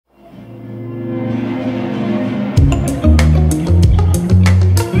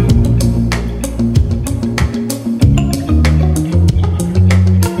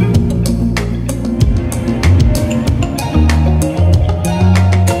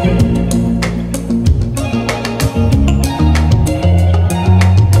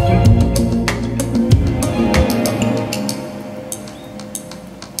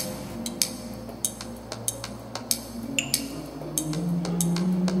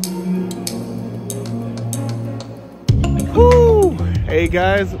Hey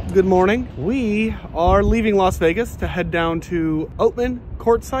guys, good morning. We are leaving Las Vegas to head down to Oatman,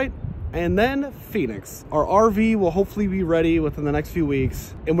 Quartzsite, and then Phoenix. Our RV will hopefully be ready within the next few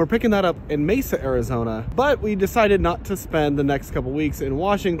weeks, and we're picking that up in Mesa, Arizona. But we decided not to spend the next couple weeks in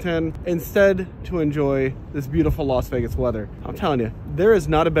Washington, instead to enjoy this beautiful Las Vegas weather. I'm telling you, there is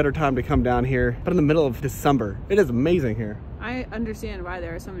not a better time to come down here, but in the middle of December. It is amazing here. I understand why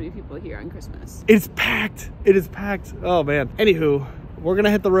there are so many people here on Christmas. It's packed. It is packed. Oh man. Anywho, we're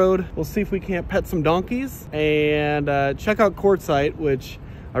gonna hit the road. We'll see if we can't pet some donkeys and check out Quartzsite, which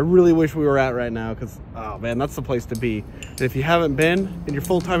I really wish we were at right now because, oh man, that's the place to be. And if you haven't been and you're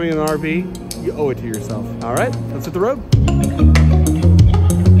full-timing in an RV, you owe it to yourself. All right, let's hit the road.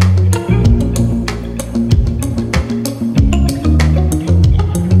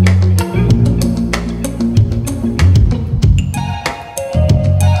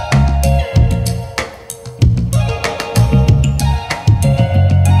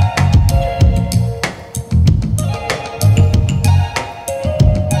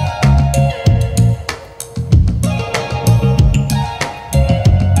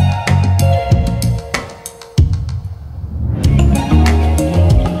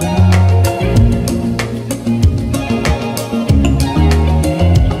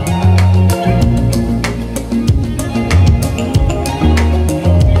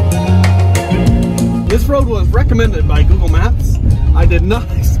 Was recommended by Google Maps. I did not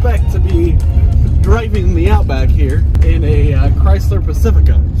expect to be driving the Outback here in a Chrysler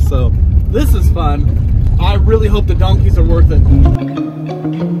Pacifica, so this is fun. I really hope the donkeys are worth it.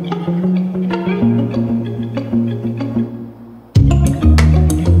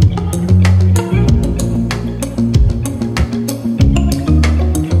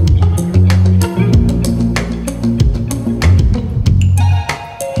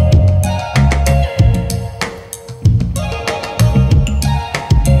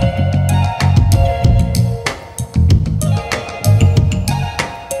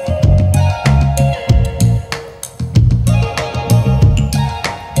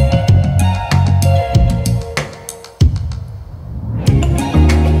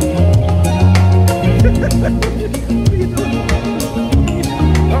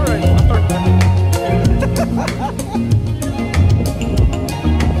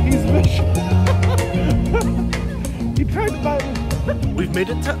 We've made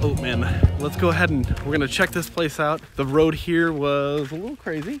it to Oatman. Let's go ahead and we're gonna check this place out. The road here was a little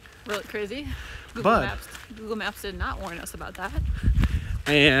crazy. A little crazy. Google Maps did not warn us about that.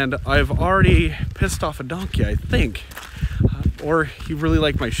 And I've already pissed off a donkey, I think. Or he really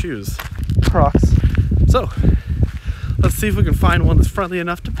liked my shoes. Crocs. So, let's see if we can find one that's friendly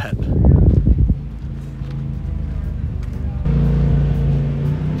enough to pet.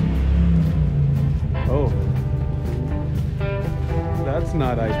 Oh. That's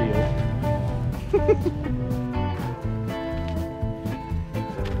not ideal. I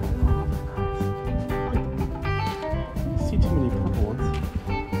see too many purple ones.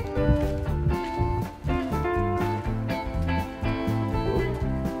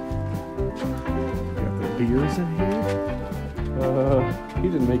 Got the beers in here. He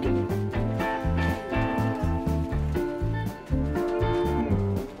didn't make it.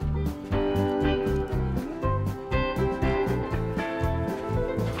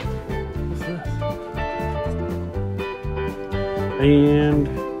 And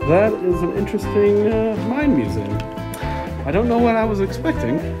that is an interesting mine museum. I don't know what I was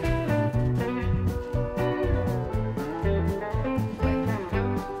expecting.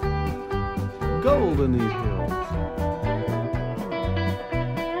 Gold in these hills.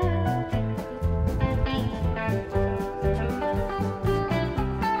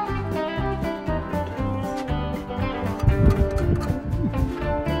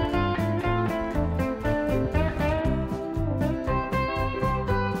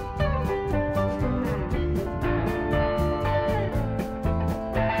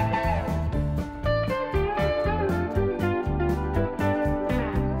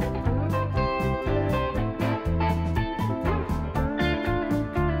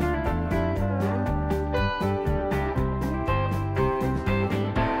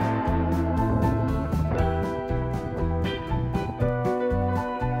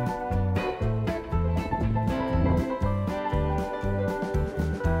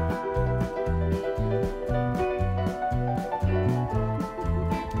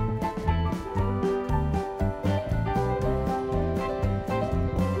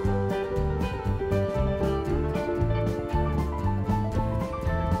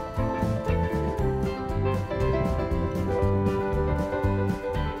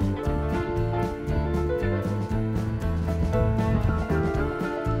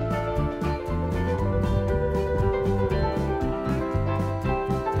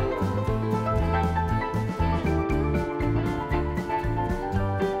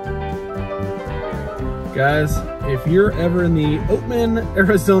 Guys, if you're ever in the Oatman,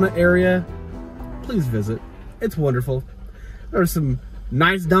 Arizona area, please visit. It's wonderful. There are some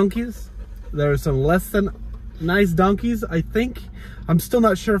nice donkeys. There are some less than nice donkeys, I think. I'm still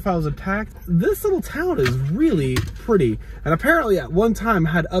not sure if I was attacked. This little town is really pretty. And apparently at one time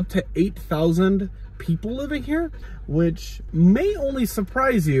had up to 8,000 people living here, which may only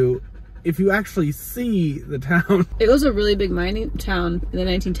surprise you if you actually see the town. It was a really big mining town in the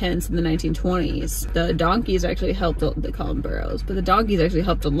 1910s and the 1920s. The donkeys actually helped, they call them burros, but the donkeys actually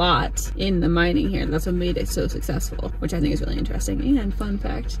helped a lot in the mining here. That's what made it so successful, which I think is really interesting. And fun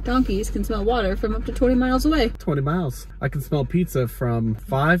fact, donkeys can smell water from up to 20 miles away. 20 miles. I can smell pizza from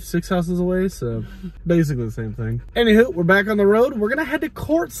 5-6 houses away, so basically the same thing. Anywho, we're back on the road. We're gonna head to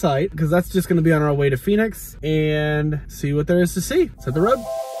Quartzsite, because that's just gonna be on our way to Phoenix, and see what there is to see. Let's hit the road.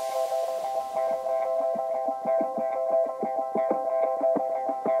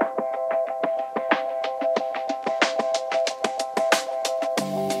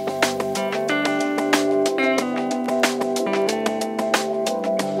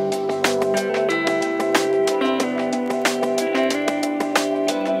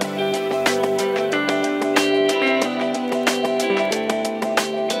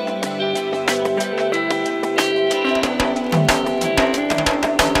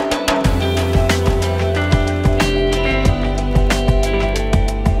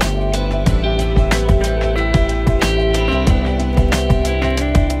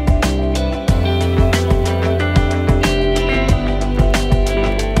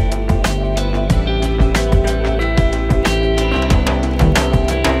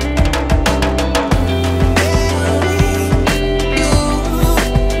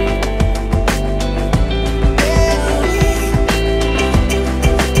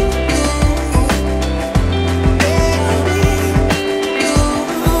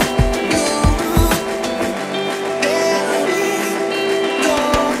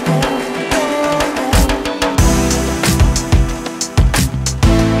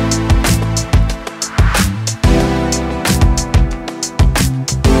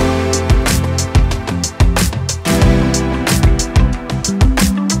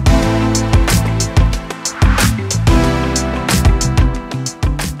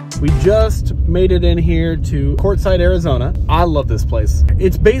 We just made it in here to Quartzsite, Arizona. I love this place.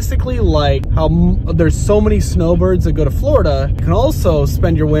 It's basically like how there's so many snowbirds that go to Florida. You can also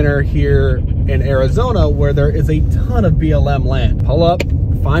spend your winter here in Arizona where there is a ton of BLM land. Pull up,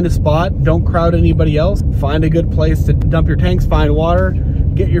 find a spot, don't crowd anybody else, find a good place to dump your tanks, find water,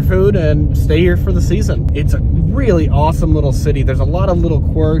 get your food, and stay here for the season. It's a really awesome little city. There's a lot of little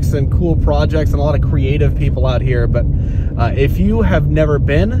quirks and cool projects and a lot of creative people out here, but if you have never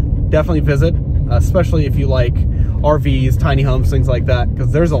been, definitely visit, especially if you like RVs, tiny homes, things like that,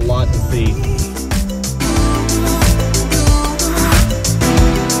 because there's a lot to see.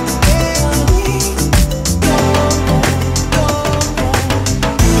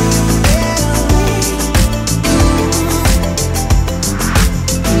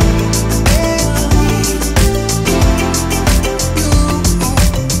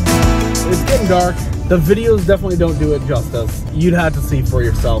 It's getting dark. The videos definitely don't do it justice. You'd have to see for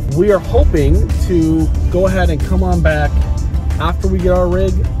yourself. We are hoping to go ahead and come on back after we get our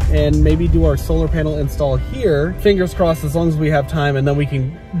rig and maybe do our solar panel install here. Fingers crossed, as long as we have time, and then we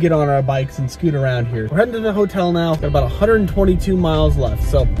can get on our bikes and scoot around here. We're heading to the hotel now. Got about 122 miles left,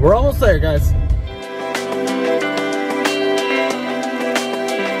 so we're almost there, guys.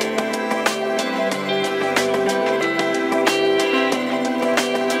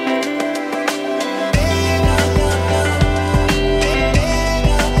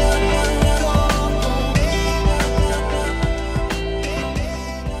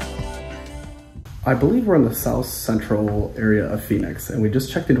 I believe we're in the south central area of Phoenix, and we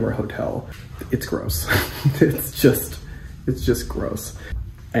just checked into our hotel. It's gross. It's just gross.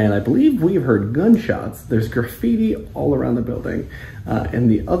 And I believe we've heard gunshots. There's graffiti all around the building.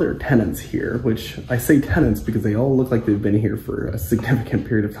 And the other tenants here, which I say tenants because they all look like they've been here for a significant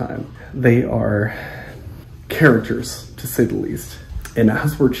period of time. They are characters, to say the least. And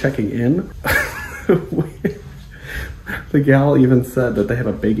as we're checking in, the gal even said that they have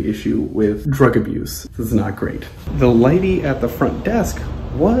a big issue with drug abuse. This is not great. The lady at the front desk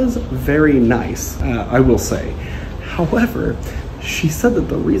was very nice, I will say. However, she said that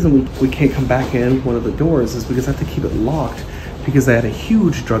the reason we can't come back in one of the doors is because I have to keep it locked because they had a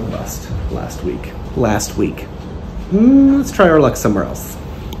huge drug bust last week. Let's try our luck somewhere else.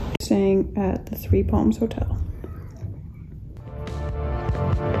 Staying at the Three Palms Hotel.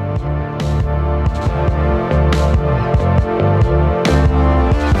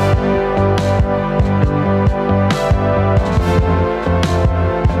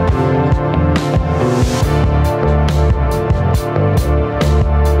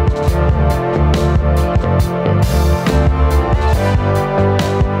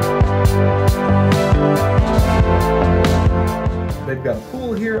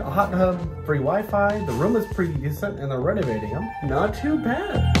 pool here, a hot tub, free Wi-Fi. The room is pretty decent and they're renovating them. Not too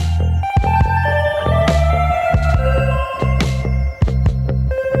bad.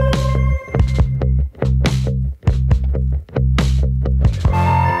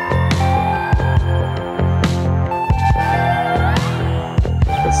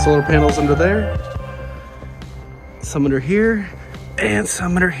 Solar panels under there, some under here, and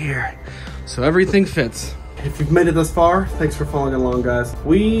some under here. So everything fits. If you've made it this far, thanks for following along, guys.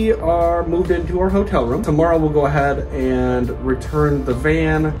 We are moved into our hotel room. Tomorrow we'll go ahead and return the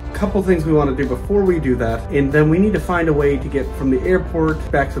van. A couple things we want to do before we do that, and then we need to find a way to get from the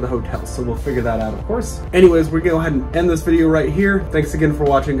airport back to the hotel. So we'll figure that out, of course. Anyways, we're gonna go ahead and end this video right here. Thanks again for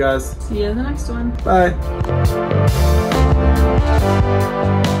watching, guys. See you in the next one. Bye.